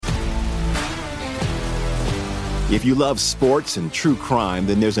If you love sports and true crime,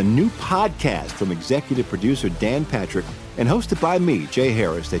 then there's a new podcast from executive producer Dan Patrick and hosted by me, Jay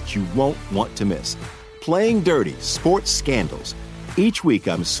Harris, that you won't want to miss. Playing Dirty: Sports Scandals. Each week,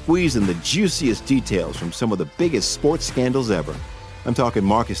 I'm squeezing the juiciest details from some of the biggest sports scandals ever. I'm talking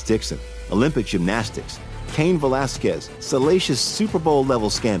Marcus Dixon, Olympic gymnastics, Cain Velasquez, salacious Super Bowl-level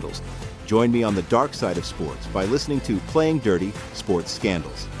scandals. Join me on the dark side of sports by listening to Playing Dirty: Sports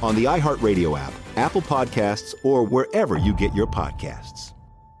Scandals on the iHeartRadio app, Apple Podcasts, or wherever you get your podcasts.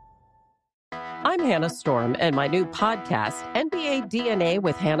 I'm Hannah Storm, and my new podcast, NBA DNA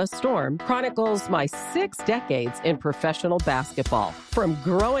with Hannah Storm, chronicles my 6 decades in professional basketball. From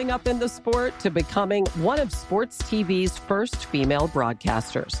growing up in the sport to becoming one of sports TV's first female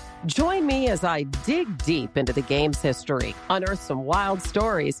broadcasters. Join me as I dig deep into the game's history, unearth some wild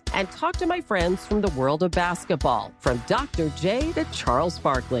stories, and talk to my friends from the world of basketball, from Dr. J to Charles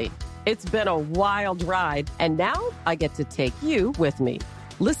Barkley. It's been a wild ride, and now I get to take you with me.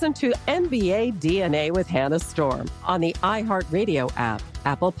 Listen to NBA DNA with Hannah Storm on the iHeartRadio app,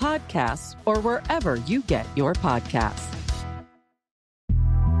 Apple Podcasts, or wherever you get your podcasts.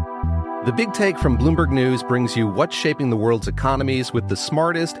 The Big Take from Bloomberg News brings you what's shaping the world's economies with the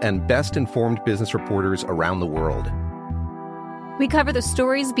smartest and best-informed business reporters around the world. We cover the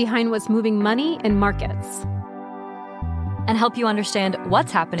stories behind what's moving money and markets, and help you understand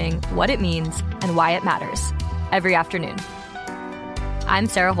what's happening, what it means, and why it matters every afternoon. I'm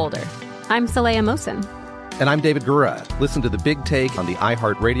Sarah Holder. I'm Saleha Mohsin. And I'm David Gura. Listen to The Big Take on the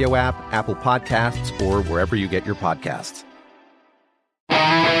iHeartRadio app, Apple Podcasts, or wherever you get your podcasts.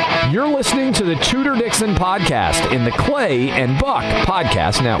 You're listening to the Tudor Dixon podcast in the Clay and Buck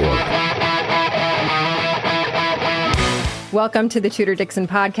Podcast Network. Welcome to the Tudor Dixon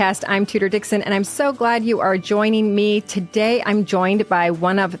podcast. I'm Tudor Dixon, and I'm so glad you are joining me. Today, I'm joined by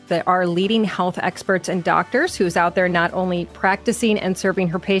one of our leading health experts and doctors who's out there not only practicing and serving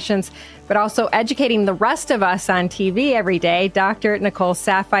her patients, but also educating the rest of us on TV every day. Dr. Nicole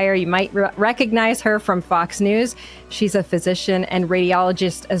Saphier, you might recognize her from Fox News. She's a physician and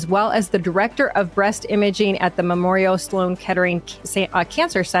radiologist, as well as the director of breast imaging at the Memorial Sloan Kettering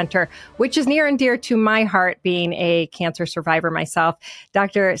Cancer Center, which is near and dear to my heart, being a cancer survivor myself.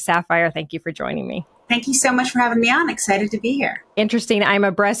 Dr. Saphier, thank you for joining me. Thank you so much for having me on. Excited to be here. Interesting. I'm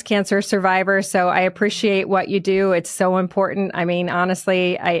a breast cancer survivor, so I appreciate what you do. It's so important. I mean,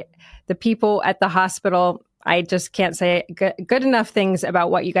 honestly, the people at the hospital, I just can't say good enough things about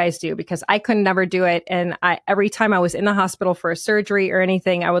what you guys do, because I could never do it. And every time I was in the hospital for a surgery or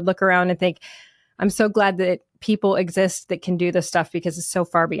anything, I would look around and think, I'm so glad that people exist that can do this stuff, because it's so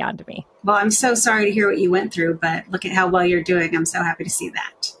far beyond me. Well, I'm so sorry to hear what you went through, but look at how well you're doing. I'm so happy to see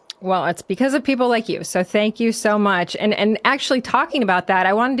that. Well, it's because of people like you. So thank you so much. And actually talking about that,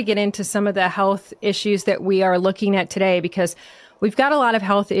 I wanted to get into some of the health issues that we are looking at today, because we've got a lot of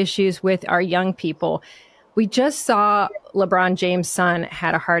health issues with our young people. We just saw LeBron James' son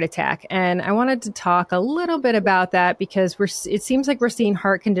had a heart attack, and I wanted to talk a little bit about that, because it seems like we're seeing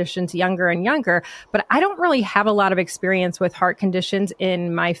heart conditions younger and younger, but I don't really have a lot of experience with heart conditions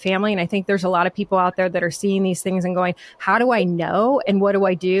in my family. And I think there's a lot of people out there that are seeing these things and going, how do I know? And what do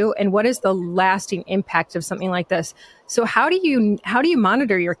I do? And what is the lasting impact of something like this? So how do you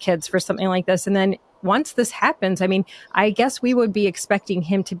monitor your kids for something like this? And then once this happens, I mean, I guess we would be expecting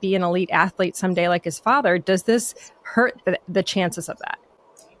him to be an elite athlete someday like his father. Does this hurt the chances of that?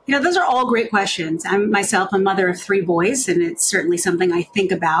 You know, those are all great questions. I'm myself a mother of 3 boys, and it's certainly something I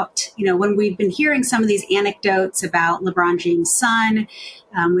think about. You know, when we've been hearing some of these anecdotes about LeBron James' son,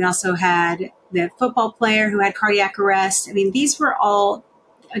 we also had the football player who had cardiac arrest. I mean, these were all,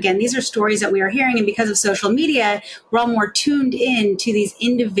 again, these are stories that we are hearing, and because of social media, we're all more tuned in to these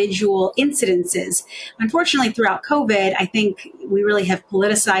individual incidences. Unfortunately, throughout COVID, I think we really have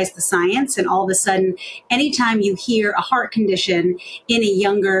politicized the science, and all of a sudden, anytime you hear a heart condition in a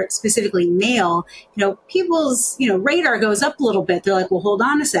younger, specifically male, people's, radar goes up a little bit. They're like, well, hold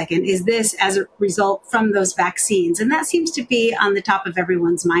on a second. Is this as a result from those vaccines? And that seems to be on the top of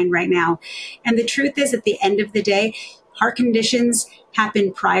everyone's mind right now. And the truth is, at the end of the day, heart conditions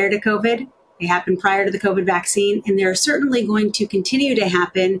happened prior to COVID. They happened prior to the COVID vaccine, and they're certainly going to continue to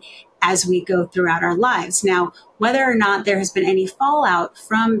happen as we go throughout our lives. Now, whether or not there has been any fallout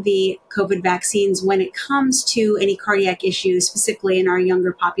from the COVID vaccines when it comes to any cardiac issues, specifically in our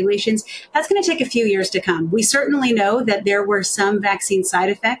younger populations, that's going to take a few years to come. We certainly know that there were some vaccine side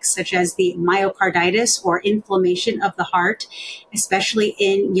effects, such as the myocarditis or inflammation of the heart, especially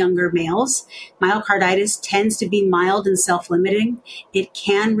in younger males. Myocarditis tends to be mild and self-limiting. It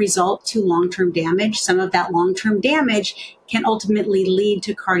can result to long-term damage. Some of that long-term damage can ultimately lead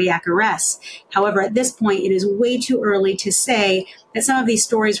to cardiac arrest. However, at this point, it is way way too early to say that some of these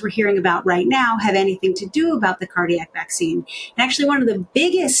stories we're hearing about right now have anything to do about the cardiac vaccine. And actually one of the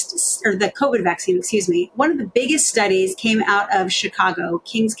biggest, or the COVID vaccine, excuse me, one of the biggest studies came out of Chicago,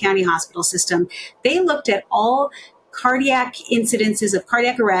 Kings County Hospital System. They looked at all cardiac incidences of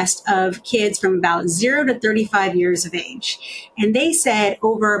cardiac arrest of kids from about 0 to 35 years of age. And they said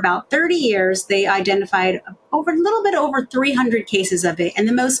over about 30 years, they identified a little bit over 300 cases of it. And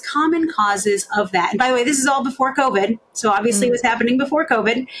the most common causes of that, and by the way, this is all before COVID. So obviously it was happening before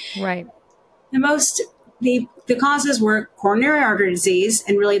COVID. Right. The causes were coronary artery disease.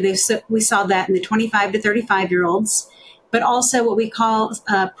 And really we saw that in the 25 to 35-year-olds, but also what we call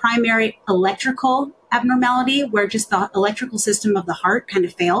primary electrical abnormality, where just the electrical system of the heart kind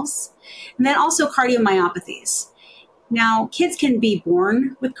of fails. And then also cardiomyopathies. Now, kids can be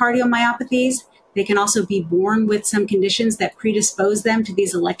born with cardiomyopathies. They can also be born with some conditions that predispose them to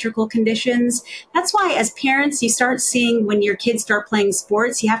these electrical conditions. That's why as parents, you start seeing when your kids start playing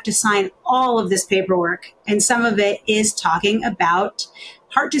sports, you have to sign all of this paperwork. And some of it is talking about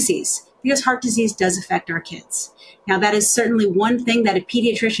heart disease, because heart disease does affect our kids. Now, that is certainly one thing that a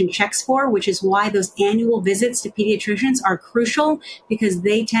pediatrician checks for, which is why those annual visits to pediatricians are crucial, because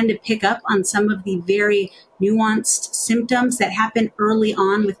they tend to pick up on some of the very nuanced symptoms that happen early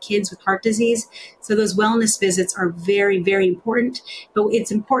on with kids with heart disease. So those wellness visits are very, very important. But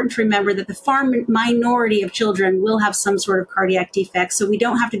it's important to remember that the far minority of children will have some sort of cardiac defect. So we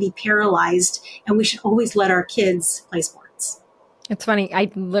don't have to be paralyzed, and we should always let our kids play sports. It's funny. I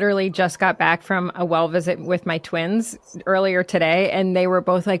literally just got back from a well visit with my twins earlier today, and they were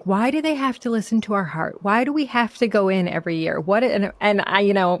both like, why do they have to listen to our heart? Why do we have to go in every year? And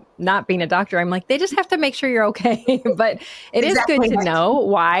I, not being a doctor, I'm like, they just have to make sure you're okay. But it is good to know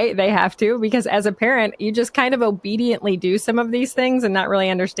why they have to, because as a parent, you just kind of obediently do some of these things and not really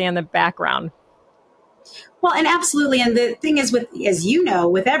understand the background. Well, and absolutely. And the thing is, as you know,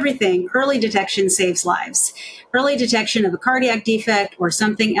 with everything, early detection saves lives. Early detection of a cardiac defect or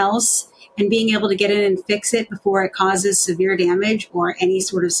something else, and being able to get in and fix it before it causes severe damage or any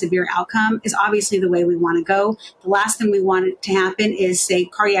sort of severe outcome is obviously the way we want to go. The last thing we want it to happen is, say,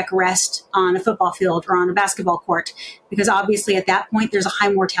 cardiac arrest on a football field or on a basketball court, because obviously at that point, there's a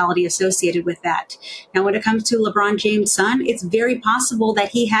high mortality associated with that. Now, when it comes to LeBron James' son, it's very possible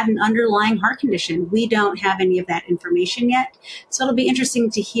that he had an underlying heart condition. We don't have any of that information yet. So it'll be interesting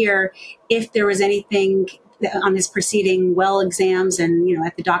to hear if there was anything on his preceding well exams and,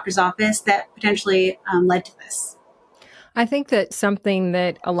 at the doctor's office that potentially led to this. I think that something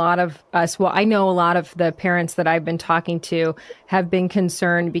that a lot of us, I know a lot of the parents that I've been talking to have been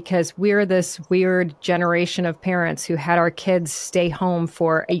concerned, because we're this weird generation of parents who had our kids stay home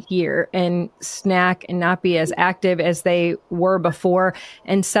for a year and snack and not be as active as they were before.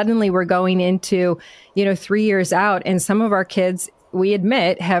 And suddenly we're going into, 3 years out, and some of our kids, we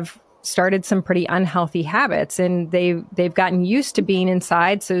admit, have started some pretty unhealthy habits, and they've gotten used to being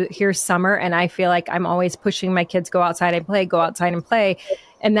inside. So here's summer, and I feel like I'm always pushing my kids, go outside and play.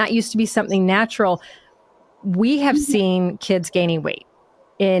 And that used to be something natural. We have seen kids gaining weight.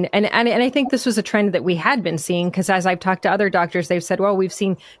 And I think this was a trend that we had been seeing, because as I've talked to other doctors, they've said, well, we've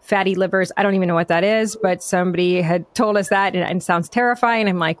seen fatty livers. I don't even know what that is, but somebody had told us that, and it sounds terrifying.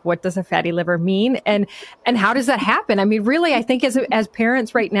 I'm like, what does a fatty liver mean? And how does that happen? I mean, really, I think as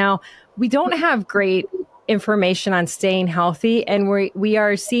parents right now, we don't have great information on staying healthy, and we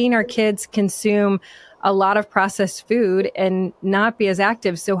are seeing our kids consume a lot of processed food and not be as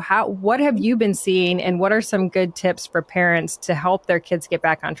active. So what have you been seeing, and what are some good tips for parents to help their kids get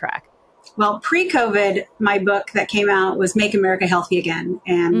back on track? Well, pre-COVID, my book that came out was Make America Healthy Again.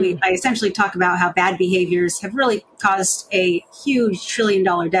 And I essentially talk about how bad behaviors have really caused a huge $1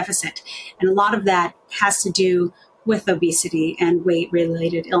 trillion deficit. And a lot of that has to do with obesity and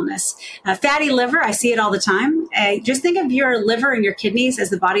weight-related illness. Fatty liver, I see it all the time. Just think of your liver and your kidneys as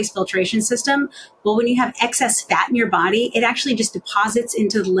the body's filtration system. Well, when you have excess fat in your body, it actually just deposits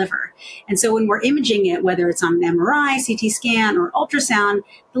into the liver. And so when we're imaging it, whether it's on an MRI, CT scan, or ultrasound,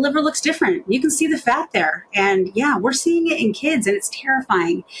 the liver looks different. You can see the fat there. And yeah, we're seeing it in kids, and it's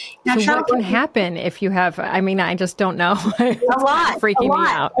terrifying. Now, so what can happen if you have, I just don't know. A lot. Freaking me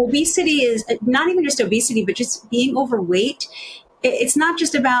out. Obesity is not even just obesity, but just being overweight. It's not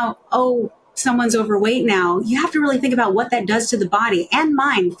just about, someone's overweight now. You have to really think about what that does to the body and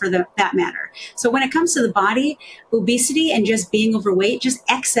mind, for that matter. So when it comes to the body, obesity and just being overweight, just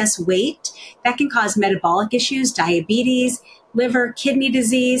excess weight, that can cause metabolic issues, diabetes, liver, kidney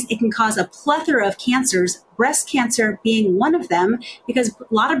disease. It can cause a plethora of cancers, breast cancer being one of them, because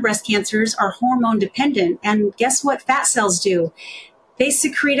a lot of breast cancers are hormone dependent. And guess what fat cells do? they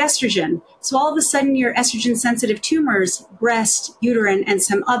secrete estrogen. So all of a sudden, your estrogen-sensitive tumors, breast, uterine, and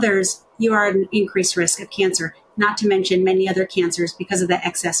some others, you are at an increased risk of cancer, not to mention many other cancers because of that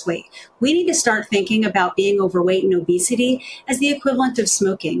excess weight. We need to start thinking about being overweight and obesity as the equivalent of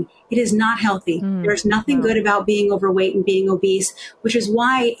smoking. It is not healthy. There's nothing good about being overweight and being obese, which is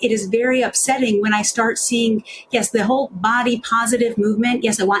why it is very upsetting when I start seeing, yes, the whole body positive movement.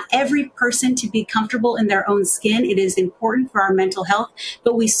 Yes, I want every person to be comfortable in their own skin. It is important for our mental health,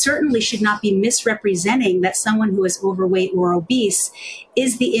 but we certainly should not be misrepresenting that someone who is overweight or obese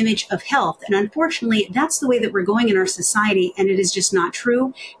is the image of health. And unfortunately, that's the way that we're going in our society, and it is just not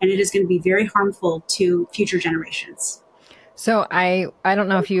true, and it is going to be very harmful to future generations. So I don't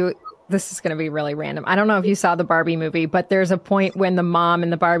know if this is going to be really random. I don't know if you saw the Barbie movie, but there's a point when the mom in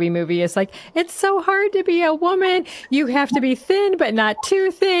the Barbie movie is like, it's so hard to be a woman. You have to be thin, but not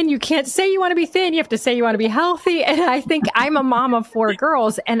too thin. You can't say you want to be thin. You have to say you want to be healthy. And I think I'm a mom of 4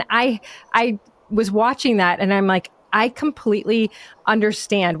 girls, and I was watching that, and I'm like, I completely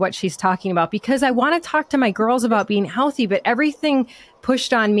understand what she's talking about, because I want to talk to my girls about being healthy, but everything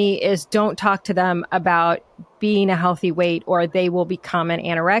pushed on me is don't talk to them about being a healthy weight or they will become an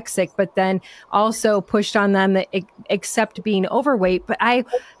anorexic, but then also pushed on them that accept being overweight. But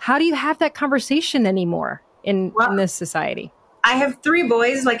how do you have that conversation anymore in this society? I have 3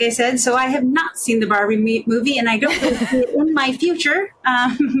 boys, like I said, so I have not seen the Barbie movie, and I don't really see it in my future.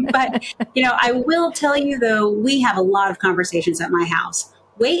 But, I will tell you, though, we have a lot of conversations at my house.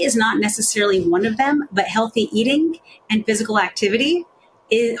 Weight is not necessarily one of them, but healthy eating and physical activity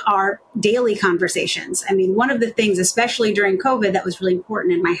are daily conversations. I mean, one of the things, especially during COVID, that was really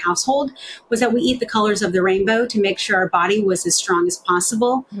important in my household was that we eat the colors of the rainbow to make sure our body was as strong as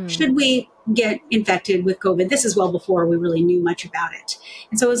possible. Should we get infected with COVID? This is well before we really knew much about it.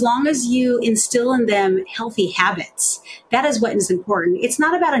 And so as long as you instill in them healthy habits, that is what is important. It's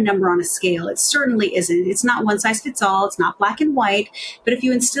not about a number on a scale. It certainly isn't. It's not one size fits all. It's not black and white. But if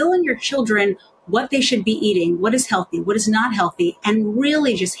you instill in your children what they should be eating, what is healthy, what is not healthy, and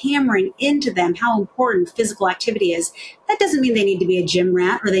really just hammering into them how important physical activity is. That doesn't mean they need to be a gym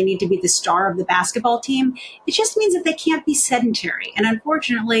rat or they need to be the star of the basketball team. It just means that they can't be sedentary. And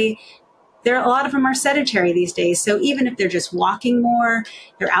unfortunately, a lot of them are sedentary these days. So even if they're just walking more,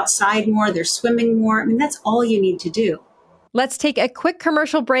 they're outside more, they're swimming more, I mean, that's all you need to do. Let's take a quick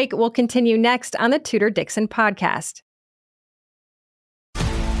commercial break. We'll continue next on the Tudor Dixon podcast.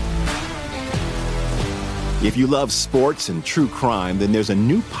 If you love sports and true crime, then there's a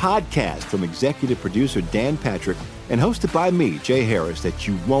new podcast from executive producer Dan Patrick and hosted by me, Jay Harris, that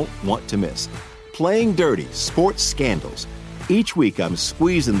you won't want to miss. Playing Dirty: Sports Scandals. Each week, I'm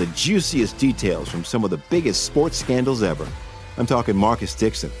squeezing the juiciest details from some of the biggest sports scandals ever. I'm talking Marcus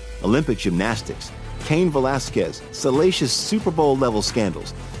Dixon, Olympic gymnastics, Cain Velasquez, salacious Super Bowl-level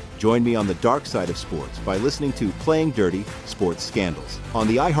scandals. Join me on the dark side of sports by listening to Playing Dirty: Sports Scandals on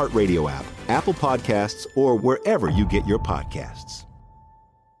the iHeartRadio app, Apple Podcasts, or wherever you get your podcasts.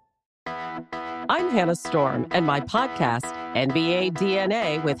 I'm Hannah Storm, and my podcast, NBA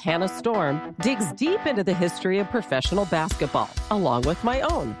DNA with Hannah Storm, digs deep into the history of professional basketball, along with my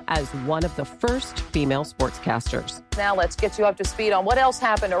own, as one of the first female sportscasters. Now let's get you up to speed on what else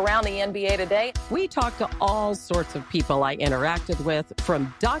happened around the NBA today. We talk to all sorts of people I interacted with,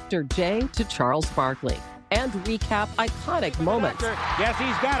 from Dr. J to Charles Barkley, and recap iconic moments. Yes,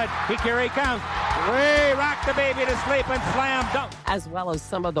 he's got it. Here he comes. Way rock the baby to sleep and slam dunk. As well as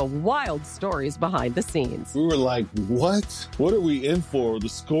some of the wild stories behind the scenes. We were like, what? What are we in for? The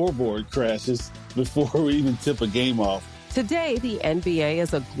scoreboard crashes before we even tip a game off. Today, the NBA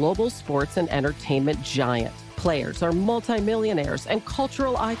is a global sports and entertainment giant. Players are multimillionaires and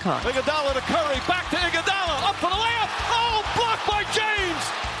cultural icons. Iguodala to Curry, back to Iguodala, up for the layup. Oh, blocked by James.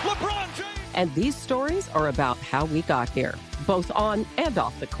 LeBron James. And these stories are about how we got here, both on and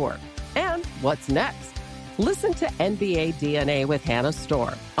off the court. And what's next? Listen to NBA DNA with Hannah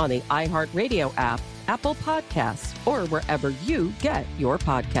Storm on the iHeartRadio app, Apple Podcasts, or wherever you get your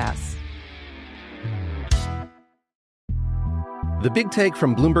podcasts. The Big Take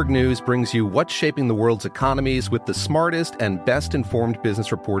from Bloomberg News brings you what's shaping the world's economies with the smartest and best-informed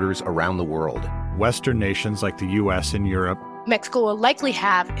business reporters around the world. Western nations like the U.S. and Europe. Mexico will likely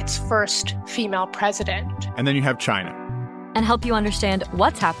have its first female president. And then you have China. And help you understand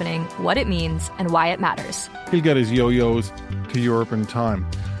what's happening, what it means, and why it matters. He'll get his yo-yos to Europe in time.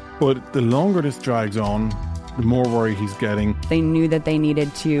 But the longer this drags on, the more worry he's getting. They knew that they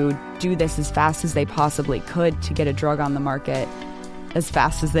needed to do this as fast as they possibly could to get a drug on the market as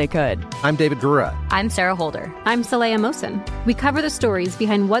fast as they could. I'm David Gura. I'm Sarah Holder. I'm Saleha Mohsen. We cover the stories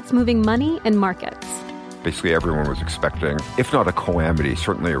behind what's moving money and markets. Basically, everyone was expecting, if not a calamity,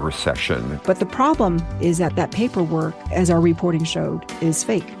 certainly a recession. But the problem is that paperwork, as our reporting showed, is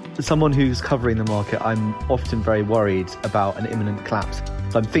fake. As someone who's covering the market, I'm often very worried about an imminent collapse.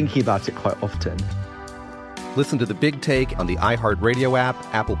 So I'm thinking about it quite often. Listen to The Big Take on the iHeartRadio app,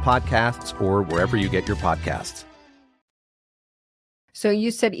 Apple Podcasts, or wherever you get your podcasts. So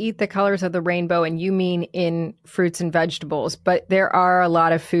you said eat the colors of the rainbow, and you mean in fruits and vegetables, but there are a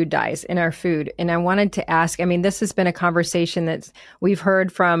lot of food dyes in our food. And I wanted to ask, I mean, this has been a conversation that we've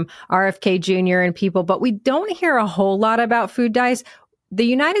heard from RFK Jr. and people, but we don't hear a whole lot about food dyes. The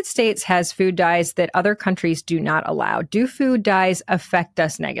United States has food dyes that other countries do not allow. Do food dyes affect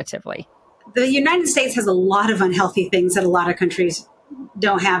us negatively? The United States has a lot of unhealthy things that a lot of countries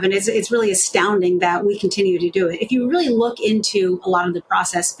don't have. And it's really astounding that we continue to do it. If you really look into a lot of the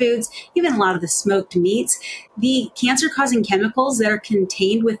processed foods, even a lot of the smoked meats, the cancer-causing chemicals that are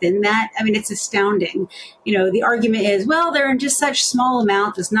contained within that, I mean, it's astounding. You know, the argument is, well, they're in just such small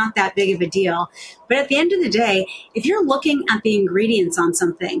amounts, it's not that big of a deal. But at the end of the day, if you're looking at the ingredients on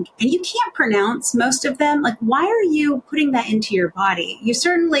something and you can't pronounce most of them, like, why are you putting that into your body? You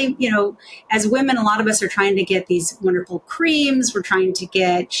certainly, you know, as women, a lot of us are trying to get these wonderful creams. We're trying to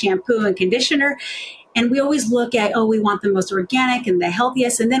get shampoo and conditioner. And we always look at, we want the most organic and the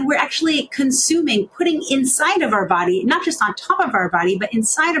healthiest. And then we're actually consuming, putting inside of our body, not just on top of our body, but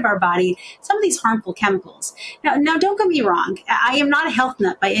inside of our body, some of these harmful chemicals. Now, don't get me wrong. I am not a health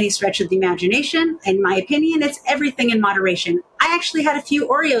nut by any stretch of the imagination. In my opinion, it's everything in moderation. I actually had a few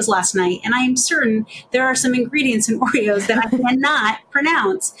Oreos last night, and I am certain there are some ingredients in Oreos that I cannot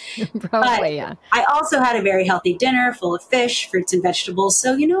pronounce. Probably, yeah. I also had a very healthy dinner full of fish, fruits, and vegetables.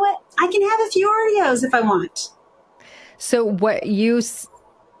 So you know what? I can have a few Oreos if I want. So what you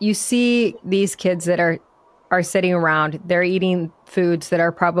see these kids that are sitting around, they're eating foods that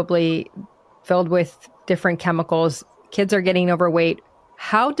are probably filled with different chemicals. Kids are getting overweight.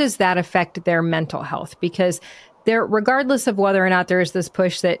 How does that affect their mental health? Because regardless of whether or not there is this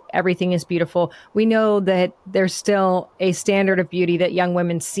push that everything is beautiful, we know that there's still a standard of beauty that young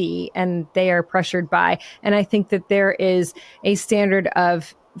women see and they are pressured by. And I think that there is a standard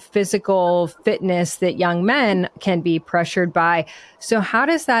of physical fitness that young men can be pressured by. So how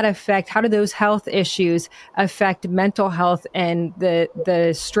does that affect, how do those health issues affect mental health and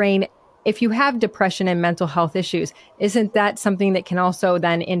the strain? If you have depression and mental health issues, isn't that something that can also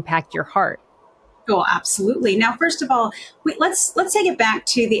then impact your heart? Oh, absolutely. Now, first of all, let's take it back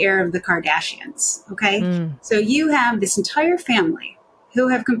to the era of the Kardashians. Okay. So you have this entire family who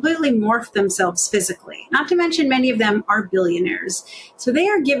have completely morphed themselves physically, not to mention many of them are billionaires. So they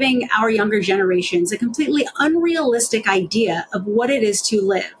are giving our younger generations a completely unrealistic idea of what it is to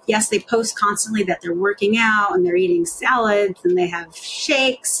live. Yes, they post constantly that they're working out and they're eating salads and they have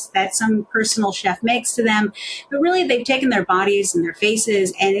shakes that some personal chef makes to them. But really, they've taken their bodies and their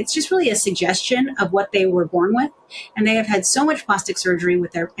faces, and it's just really a suggestion of what they were born with. And they have had so much plastic surgery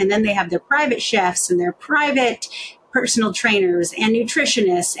and then they have their private chefs and their private personal trainers and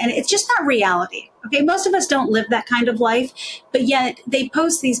nutritionists, and it's just not reality. Okay, most of us don't live that kind of life, but yet they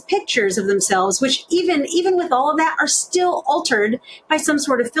post these pictures of themselves, which even with all of that are still altered by some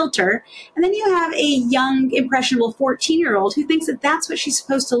sort of filter. And then you have a young, impressionable 14-year-old who thinks that that's what she's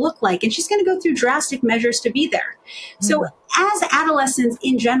supposed to look like, and she's going to go through drastic measures to be there. So as adolescents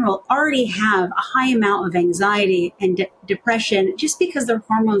in general already have a high amount of anxiety and depression just because their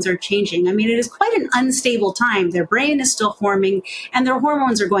hormones are changing. I mean, it is quite an unstable time. Their brain is still forming and their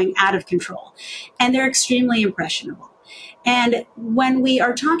hormones are going out of control. And they're extremely impressionable. And when we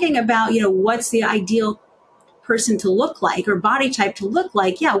are talking about, what's the ideal person to look like or body type to look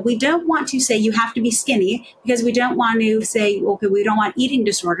like, we don't want to say you have to be skinny because we don't want to say, okay, we don't want eating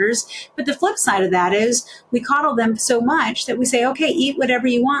disorders. But the flip side of that is we coddle them so much that we say, okay, eat whatever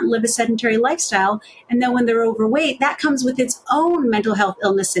you want, live a sedentary lifestyle. And then when they're overweight, that comes with its own mental health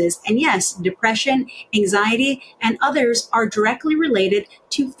illnesses. And yes, depression, anxiety, and others are directly related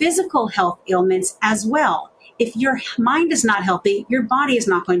to physical health ailments as well. If your mind is not healthy, your body is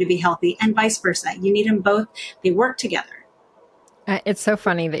not going to be healthy, and vice versa. You need them both. They work together. It's so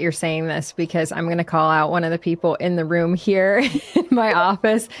funny that you're saying this because I'm going to call out one of the people in the room here in my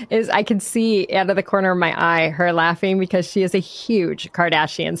office. I can see out of the corner of my eye her laughing because she is a huge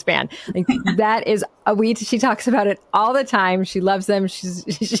Kardashians fan. Like that is she talks about it all the time. She loves them. She's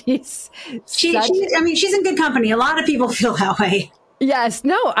in good company. A lot of people feel that way. Yes,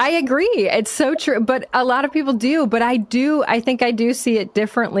 no, I agree. It's so true. But a lot of people do. But I think I do see it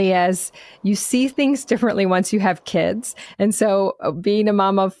differently, as you see things differently once you have kids. And so being a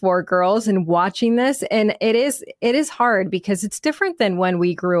mom of 4 girls and watching this, and it is hard because it's different than when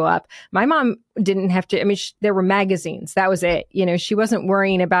we grew up. My mom didn't have to, there were magazines. That was it. She wasn't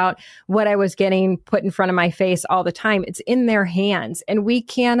worrying about what I was getting put in front of my face all the time. It's in their hands. And we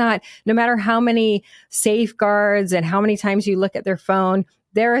cannot, no matter how many safeguards and how many times you look at their phone,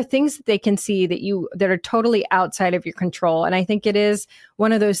 there are things that they can see that are totally outside of your control. And I think it is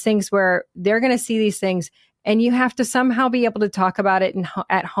one of those things where they're going to see these things and you have to somehow be able to talk about it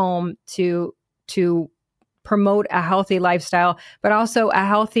at home to promote a healthy lifestyle, but also a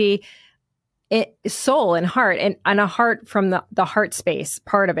healthy soul and heart, and a heart from the heart space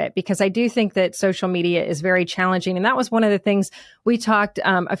part of it, because I do think that social media is very challenging. And that was one of the things we talked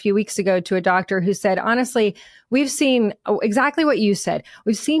a few weeks ago to a doctor who said, honestly, we've seen exactly what you said.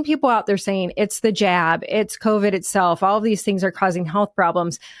 We've seen people out there saying it's the jab, it's COVID itself. All of these things are causing health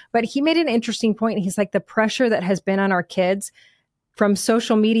problems. But he made an interesting point. He's like, the pressure that has been on our kids from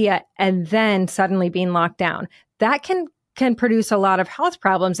social media and then suddenly being locked down, that can produce a lot of health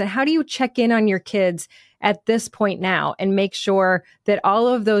problems. And how do you check in on your kids at this point now and make sure that all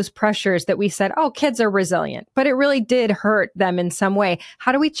of those pressures that we said, oh, kids are resilient, but it really did hurt them in some way.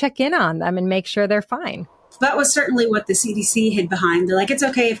 How do we check in on them and make sure they're fine? That was certainly what the CDC hid behind. They're like, it's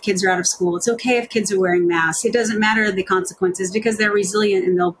okay if kids are out of school. It's okay if kids are wearing masks. It doesn't matter the consequences because they're resilient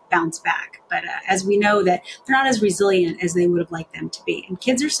and they'll bounce back. But as we know that they're not as resilient as they would have liked them to be. And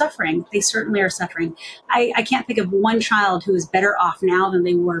kids are suffering. They certainly are suffering. I can't think of one child who is better off now than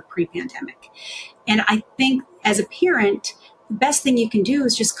they were pre-pandemic. And I think as a parent, the best thing you can do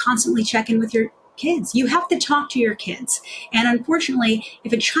is just constantly check in with your kids. You have to talk to your kids. And unfortunately,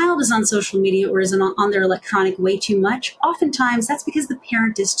 if a child is on social media or is on their electronic way too much, oftentimes that's because the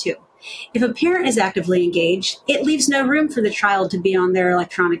parent is too. If a parent is actively engaged, it leaves no room for the child to be on their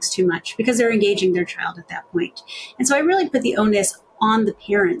electronics too much because they're engaging their child at that point. And so I really put the onus on the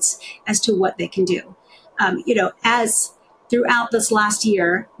parents as to what they can do. As throughout this last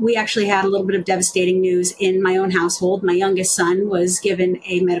year, we actually had a little bit of devastating news in my own household. My youngest son was given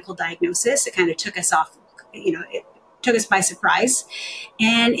a medical diagnosis. It kind of took us off, it took us by surprise.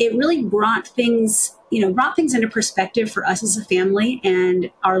 And it really brought things into perspective for us as a family and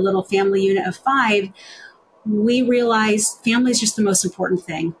our little family unit of 5. We realized family is just the most important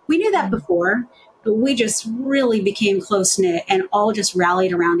thing. We knew that before, but we just really became close-knit and all just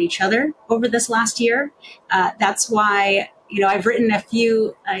rallied around each other over this last year. That's why I've written a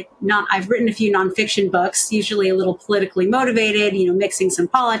few nonfiction books, usually a little politically motivated, mixing some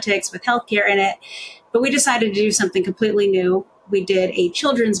politics with healthcare in it. But we decided to do something completely new. We did a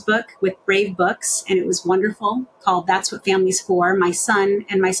children's book with Brave Books, and it was wonderful, called That's What Family's For. My son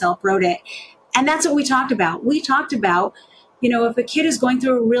and myself wrote it. And that's what we talked about. We talked about, if a kid is going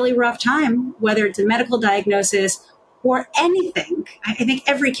through a really rough time, whether it's a medical diagnosis or anything, I think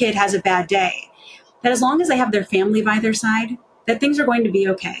every kid has a bad day. That as long as they have their family by their side, that things are going to be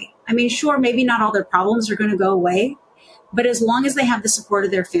okay. Sure, maybe not all their problems are going to go away, but as long as they have the support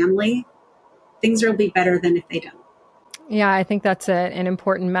of their family, things will be better than if they don't. Yeah, I think that's an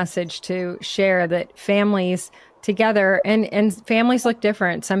important message to share, that families together, and families look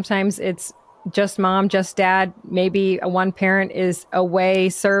different. Sometimes it's just mom, just dad, maybe one parent is away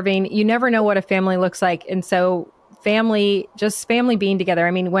serving. You never know what a family looks like. And so family being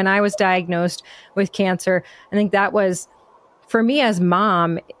together. When I was diagnosed with cancer, I think that was, for me as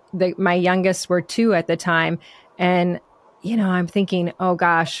mom, my youngest were 2 at the time. And, I'm thinking, oh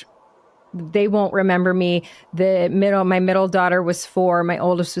gosh, they won't remember me. My middle daughter was 4, my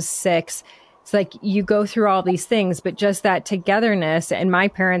oldest was 6. It's like you go through all these things, but just that togetherness, and my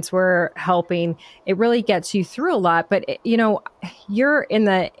parents were helping, it really gets you through a lot. But, you're in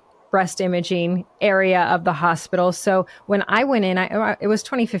the breast imaging area of the hospital. So when I went in, it was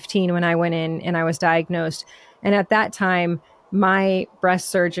 2015 when I went in and I was diagnosed. And at that time, my breast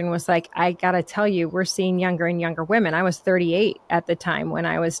surgeon was like, I got to tell you, we're seeing younger and younger women. I was 38 at the time when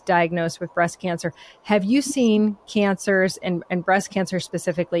I was diagnosed with breast cancer. Have you seen cancers and breast cancer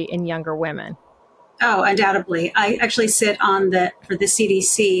specifically in younger women? Oh, undoubtedly. I actually sit for the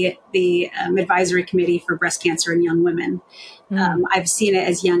CDC, the advisory committee for breast cancer in young women. I've seen it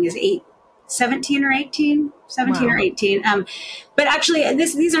as young as 17 or 18. But actually,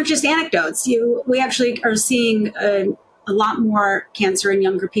 these aren't just anecdotes. We actually are seeing a lot more cancer in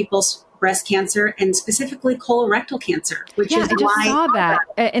younger people's breast cancer, and specifically colorectal cancer, which is why I just saw that.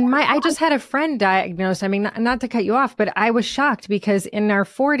 And I just had a friend diagnosed. Not to cut you off, but I was shocked because in our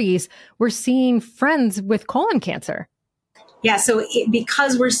 40s, we're seeing friends with colon cancer. Yeah, so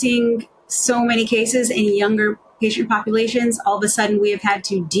because we're seeing so many cases in younger patient populations, all of a sudden we have had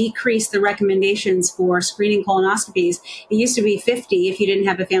to decrease the recommendations for screening colonoscopies. It used to be 50 if you didn't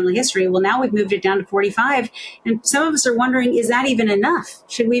have a family history. Well, now we've moved it down to 45. And some of us are wondering, is that even enough?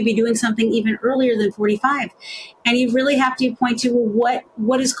 Should we be doing something even earlier than 45? And you really have to point to, well,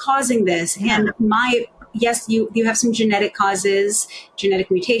 what is causing this? And yes, you have some genetic causes, genetic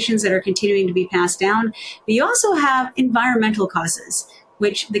mutations that are continuing to be passed down, but you also have environmental causes,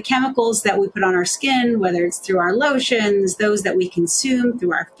 which the chemicals that we put on our skin, whether it's through our lotions, those that we consume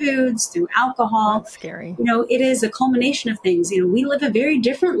through our foods, through alcohol. That's scary. It is a culmination of things. We live a very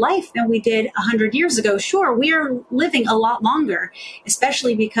different life than we did 100 years ago. Sure, we are living a lot longer,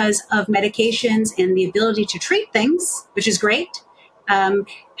 especially because of medications and the ability to treat things, which is great.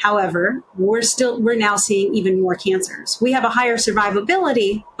 However, we're now seeing even more cancers. We have a higher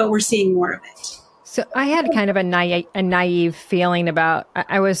survivability, but we're seeing more of it. So I had kind of a naive feeling about,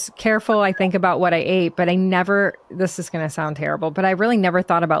 I was careful, I think, about what I ate, but I never, this is going to sound terrible, but I really never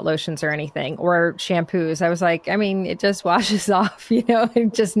thought about lotions or anything or shampoos. I was like, it just washes off, I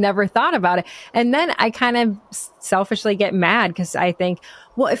just never thought about it. And then I kind of selfishly get mad because I think,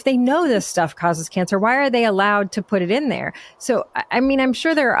 well, if they know this stuff causes cancer, why are they allowed to put it in there? So, I'm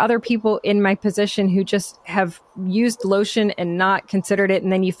sure there are other people in my position who just have used lotion and not considered it.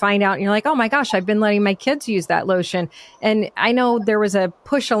 And then you find out and you're like, oh my gosh, I've been letting my kids use that lotion. And I know there was a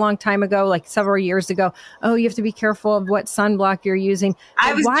push a long time ago, like several years ago. Oh, you have to be careful of what sunblock you're using.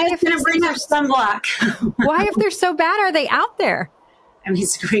 I was just going to bring up sunblock. Why, if they're so bad, are they out there?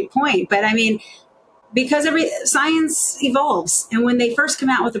 It's a great point. But because science evolves. And when they first come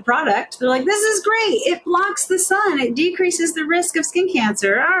out with a product, they're like, this is great. It blocks the sun. It decreases the risk of skin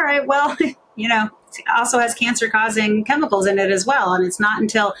cancer. All right, well, it also has cancer-causing chemicals in it as well. And it's not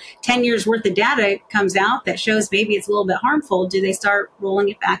until 10 years worth of data comes out that shows maybe it's a little bit harmful, do they start rolling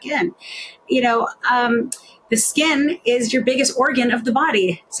it back in. The skin is your biggest organ of the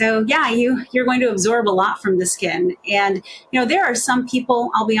body. So yeah, you're going to absorb a lot from the skin. And, there are some people,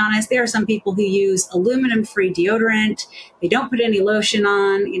 I'll be honest, there are some people who use aluminum-free deodorant. They don't put any lotion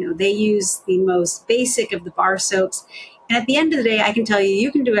on. They use the most basic of the bar soaps. And at the end of the day, I can tell you, you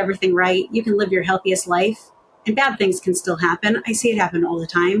can do everything right. You can live your healthiest life. And bad things can still happen. I see it happen all the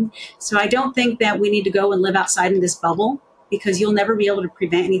time. So I don't think that we need to go and live outside in this bubble, because you'll never be able to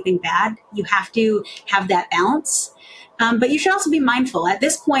prevent anything bad. You have to have that balance. But you should also be mindful. At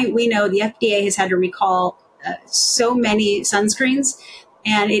this point, we know the FDA has had to recall so many sunscreens,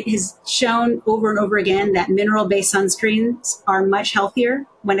 and it has shown over and over again that mineral-based sunscreens are much healthier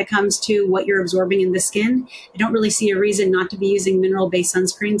when it comes to what you're absorbing in the skin. I don't really see a reason not to be using mineral-based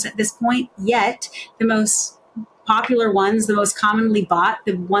sunscreens at this point, yet the most popular ones, the most commonly bought,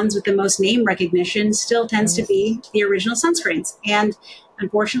 the ones with the most name recognition still tends to be the original sunscreens. And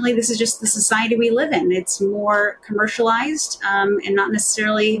unfortunately, this is just the society we live in. It's more commercialized and not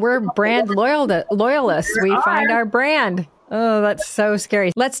necessarily... We're brand loyalists. We find our brand. Oh, that's so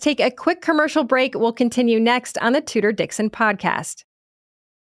scary. Let's take a quick commercial break. We'll continue next on the Tudor Dixon podcast.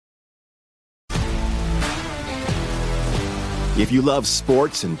 If you love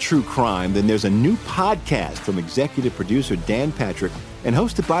sports and true crime, then there's a new podcast from executive producer Dan Patrick and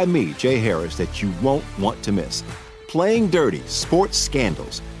hosted by me, Jay Harris, that you won't want to miss. Playing Dirty: Sports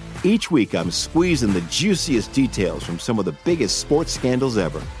Scandals. Each week, I'm squeezing the juiciest details from some of the biggest sports scandals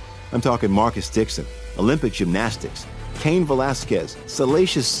ever. I'm talking Marcus Dixon, Olympic gymnastics, Cain Velasquez,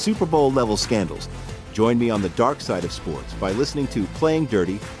 salacious Super Bowl-level scandals. Join me on the dark side of sports by listening to Playing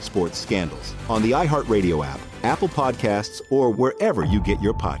Dirty: Sports Scandals on the iHeartRadio app, Apple Podcasts, or wherever you get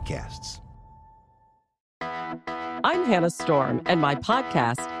your podcasts. I'm Hannah Storm, and my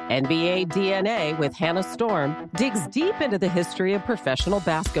podcast, NBA DNA with Hannah Storm, digs deep into the history of professional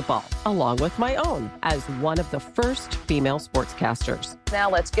basketball, along with my own, as one of the first female sportscasters. Now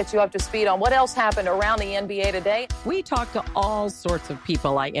let's get you up to speed on what else happened around the NBA today. We talk to all sorts of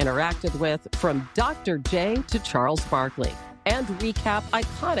people I interacted with, from Dr. J to Charles Barkley, and recap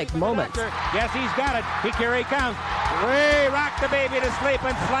iconic moments. Yes, he's got it. Here he comes. Way rock the baby to sleep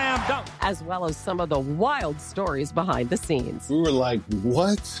and slam dunk. As well as some of the wild stories behind the scenes. We were like,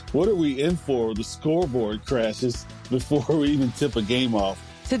 what? What are we in for? The scoreboard crashes before we even tip a game off.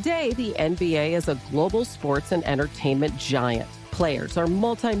 Today, the NBA is a global sports and entertainment giant. Players are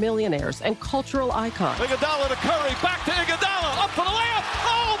multimillionaires and cultural icons. Iguodala to Curry, back to Iguodala, up for the layup.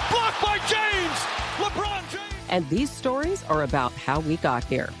 Oh, blocked by James. LeBron James. And these stories are about how we got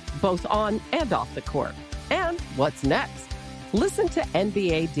here, both on and off the court. And what's next? Listen to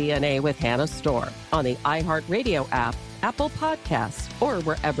NBA DNA with Hannah Storm on the iHeartRadio app, Apple Podcasts, or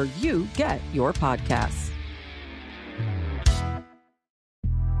wherever you get your podcasts.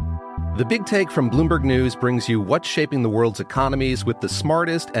 The Big Take from Bloomberg News brings you what's shaping the world's economies with the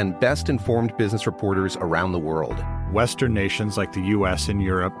smartest and best-informed business reporters around the world. Western nations like the U.S. and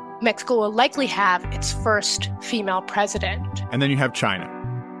Europe. Mexico will likely have its first female president. And then you have China.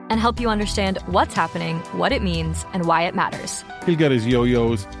 And help you understand what's happening, what it means, and why it matters. He'll get his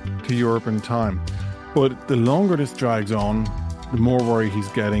yo-yos to Europe in time. But the longer this drags on, the more worry he's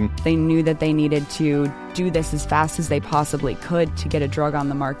getting. They knew that they needed to do this as fast as they possibly could to get a drug on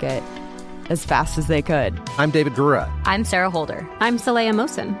the market as fast as they could. I'm David Gura. I'm Sarah Holder. I'm Saleha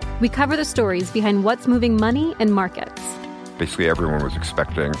Mohsen. We cover the stories behind what's moving money and markets. Basically, everyone was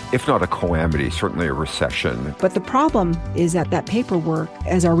expecting, if not a calamity, certainly a recession. But the problem is that paperwork,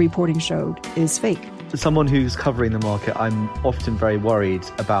 as our reporting showed, is fake. As someone who's covering the market, I'm often very worried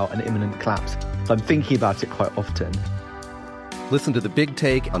about an imminent collapse. So I'm thinking about it quite often. Listen to The Big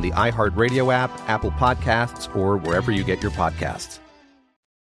Take on the iHeartRadio app, Apple Podcasts, or wherever you get your podcasts.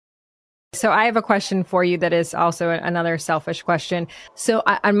 So I have a question for you that is also another selfish question. So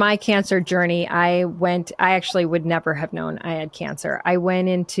on my cancer journey, I actually would never have known I had cancer. I went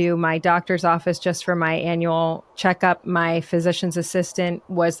into my doctor's office just for my annual checkup. My physician's assistant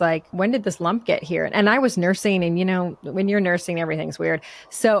was like, when did this lump get here? And I was nursing, and you know, when you're nursing, everything's weird.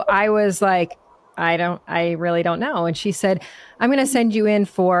 So I was like, I really don't know. And she said, I'm going to send you in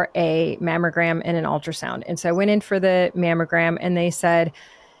for a mammogram and an ultrasound. And so I went in for the mammogram, and they said,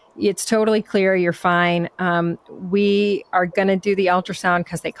 it's totally clear. You're fine. We are going to do the ultrasound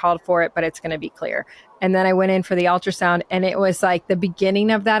because they called for it, but it's going to be clear. And then I went in for the ultrasound, and it was like the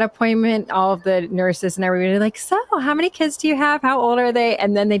beginning of that appointment. All of the nurses and everybody were like, so how many kids do you have? How old are they?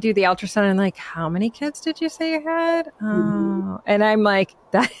 And then they do the ultrasound, and like, how many kids did you say you had? Oh, and I'm like,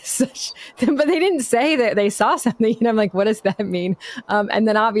 that is such, but they didn't say that they saw something. And I'm like, what does that mean? And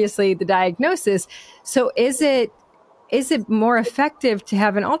then obviously the diagnosis. So is it more effective to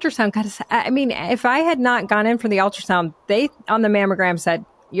have an ultrasound? Because I mean, if I had not gone in for the ultrasound, they on the mammogram said,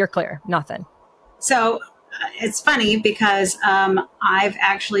 you're clear, nothing. So it's funny because I've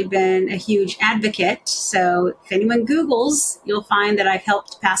actually been a huge advocate. So if anyone Googles, you'll find that I've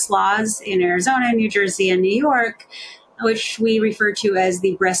helped pass laws in Arizona, New Jersey, and New York, which we refer to as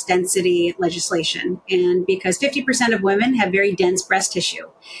the breast density legislation. And because 50% of women have very dense breast tissue.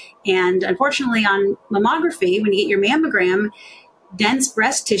 And unfortunately, on mammography, when you get your mammogram, dense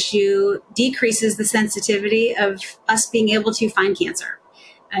breast tissue decreases the sensitivity of us being able to find cancer.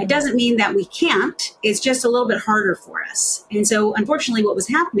 It doesn't mean that we can't. It's just a little bit harder for us. And so, unfortunately, what was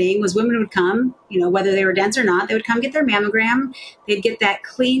happening was women would come, you know, whether they were dense or not, they would come get their mammogram. They'd get that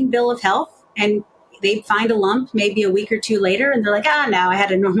clean bill of health, and they'd find a lump maybe a week or two later. And they're like, no, I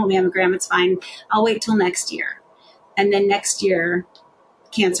had a normal mammogram. It's fine. I'll wait till next year. And then next year,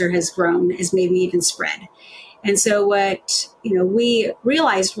 cancer has grown, has maybe even spread. And so what, we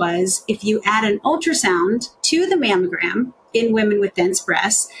realized was if you add an ultrasound to the mammogram in women with dense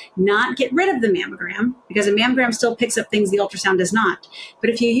breasts, not get rid of the mammogram, because a mammogram still picks up things the ultrasound does not. But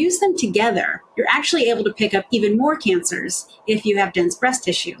if you use them together, you're actually able to pick up even more cancers if you have dense breast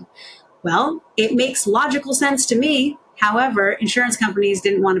tissue. Well, it makes logical sense to me. However, insurance companies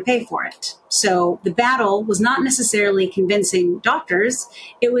didn't want to pay for it. So the battle was not necessarily convincing doctors.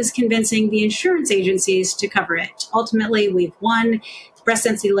 It was convincing the insurance agencies to cover it. Ultimately, we've won. Breast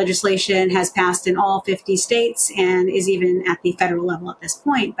density legislation has passed in all 50 states and is even at the federal level at this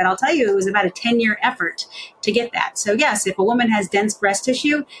point. But I'll tell you, it was about a 10-year effort to get that. So yes, if a woman has dense breast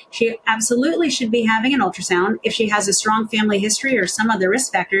tissue, she absolutely should be having an ultrasound. If she has a strong family history or some other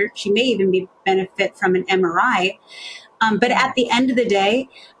risk factor, she may even benefit from an MRI. But at the end of the day,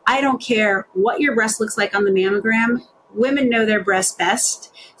 I don't care what your breast looks like on the mammogram. Women know their breasts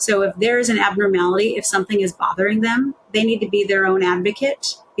best. So if there is an abnormality, if something is bothering them, they need to be their own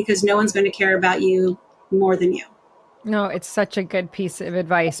advocate, because no one's going to care about you more than you. No, it's such a good piece of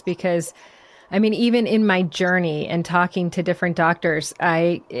advice, because I mean, even in my journey and talking to different doctors,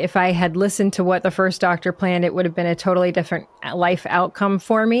 if I had listened to what the first doctor planned, it would have been a totally different life outcome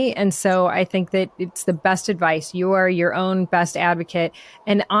for me. And so I think that it's the best advice. You are your own best advocate.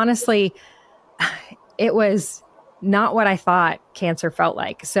 And honestly, it was not what I thought cancer felt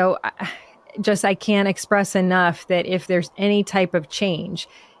like. So I can't express enough that if there's any type of change,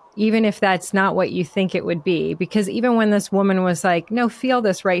 even if that's not what you think it would be, because even when this woman was like, no, feel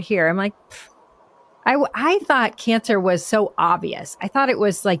this right here. I'm like, I thought cancer was so obvious. I thought it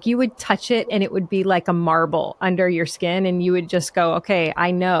was like you would touch it and it would be like a marble under your skin and you would just go, okay, I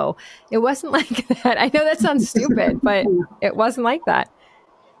know. It wasn't like that. I know that sounds stupid, but it wasn't like that.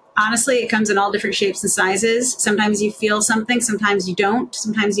 Honestly, it comes in all different shapes and sizes. Sometimes you feel something, sometimes you don't.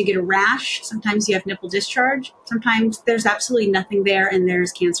 Sometimes you get a rash. Sometimes you have nipple discharge. Sometimes there's absolutely nothing there and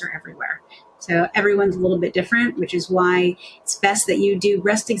there's cancer everywhere. So everyone's a little bit different, which is why it's best that you do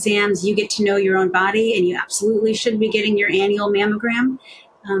breast exams. You get to know your own body, and you absolutely should be getting your annual mammogram,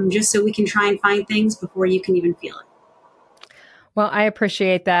 just so we can try and find things before you can even feel it. Well, I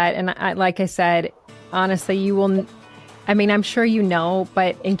appreciate that. And like I said, honestly, you will... I mean, I'm sure you know,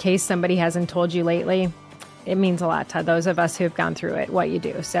 but in case somebody hasn't told you lately, it means a lot to those of us who have gone through it, what you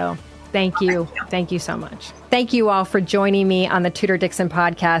do. So thank you. Thank you so much. Thank you all for joining me on the Tudor Dixon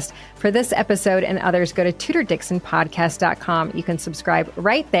podcast. For this episode and others, go to TudorDixonPodcast.com. You can subscribe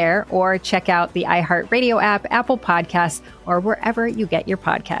right there or check out the iHeartRadio app, Apple Podcasts, or wherever you get your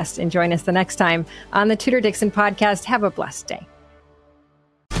podcasts. And join us the next time on the Tudor Dixon podcast. Have a blessed day.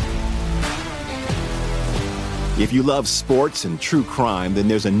 If you love sports and true crime, then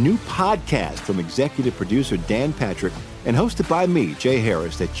there's a new podcast from executive producer Dan Patrick and hosted by me, Jay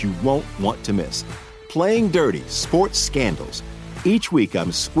Harris, that you won't want to miss. Playing Dirty: Sports Scandals. Each week,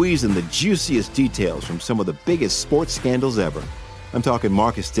 I'm squeezing the juiciest details from some of the biggest sports scandals ever. I'm talking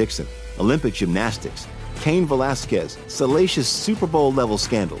Marcus Dixon, Olympic gymnastics, Cain Velasquez, salacious Super Bowl-level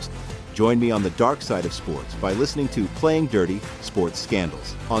scandals. Join me on the dark side of sports by listening to Playing Dirty: Sports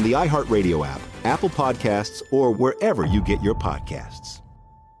Scandals on the iHeartRadio app, Apple Podcasts, or wherever you get your podcasts.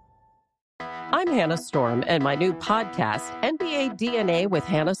 I'm Hannah Storm, and my new podcast, NBA DNA with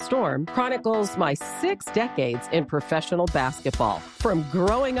Hannah Storm, chronicles my 6 decades in professional basketball. From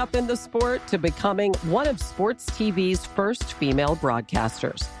growing up in the sport to becoming one of sports TV's first female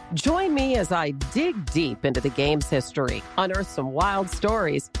broadcasters. Join me as I dig deep into the game's history, unearth some wild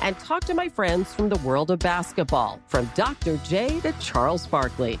stories, and talk to my friends from the world of basketball, from Dr. J to Charles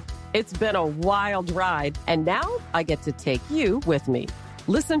Barkley. It's been a wild ride, and now I get to take you with me.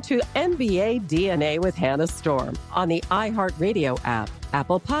 Listen to NBA DNA with Hannah Storm on the iHeartRadio app,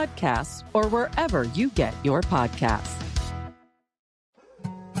 Apple Podcasts, or wherever you get your podcasts.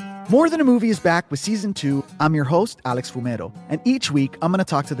 More Than a Movie is back with Season 2. I'm your host, Alex Fumero, and each week I'm going to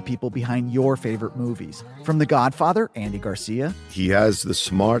talk to the people behind your favorite movies. From The Godfather, Andy Garcia. He has the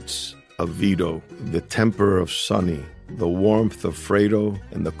smarts of Vito, the temper of Sonny, the warmth of Fredo,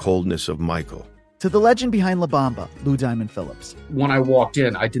 and the coldness of Michael. To the legend behind La Bamba, Lou Diamond Phillips. When I walked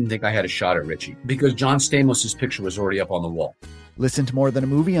in, I didn't think I had a shot at Richie because John Stamos' picture was already up on the wall. Listen to More Than a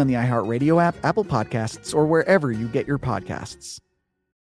Movie on the iHeartRadio app, Apple Podcasts, or wherever you get your podcasts.